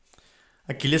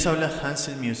Aquí les habla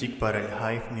Hansel Music para el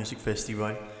Hive Music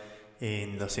Festival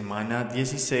en la semana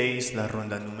 16, la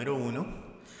ronda número 1.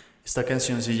 Esta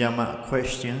canción se llama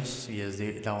Questions y es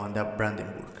de la banda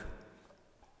Brandenburg.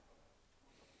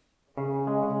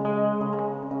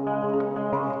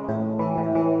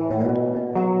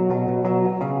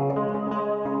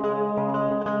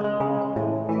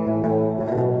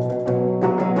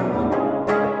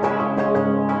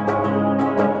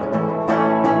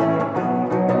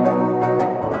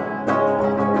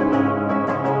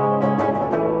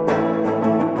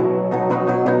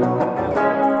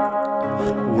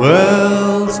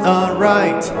 World's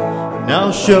alright,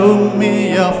 now show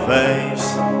me your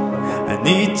face. I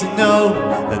need to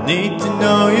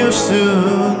know you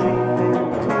soon.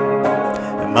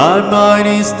 And my mind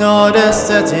is not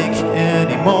aesthetic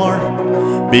anymore,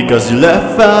 because you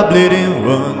left a bleeding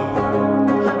wound.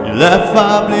 You left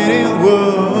a bleeding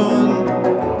wound.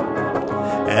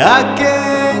 I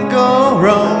can't go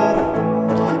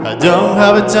wrong. I don't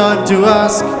have a time to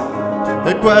ask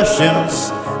the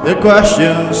questions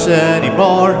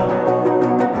anymore.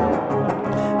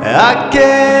 I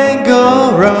can't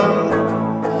go wrong.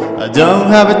 I don't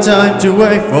have a time to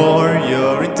wait for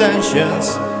your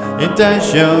intentions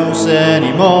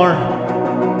anymore.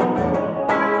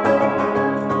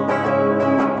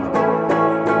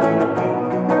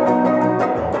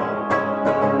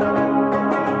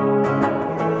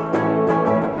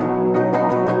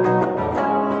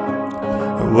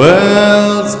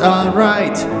 World's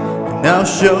alright, now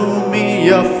show me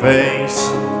your face.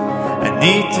 I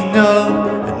need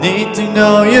to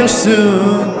know you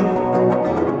soon.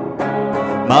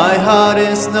 My heart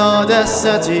is not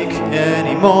aesthetic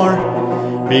anymore,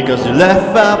 because you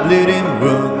left a bleeding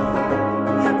wound.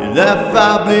 You left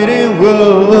a bleeding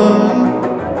wound.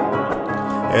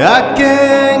 I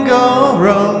can't go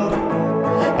wrong.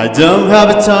 I don't have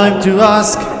a time to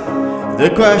ask the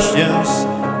questions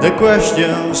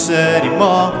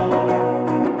anymore.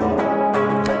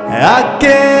 I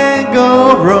can't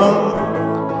go wrong.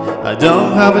 I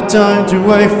don't have a time to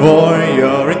wait for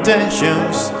your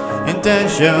intentions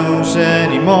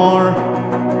anymore.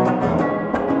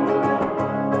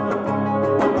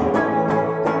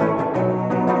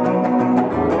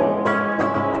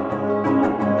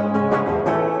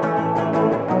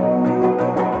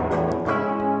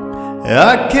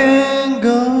 I can't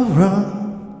go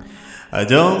wrong. I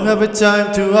don't have a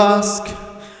time to ask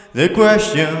the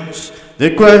questions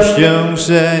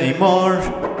anymore.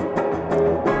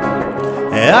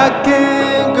 I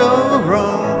can't go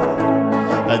wrong.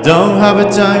 I don't have a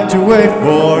time to wait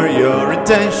for your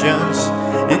intentions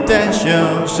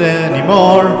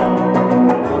anymore.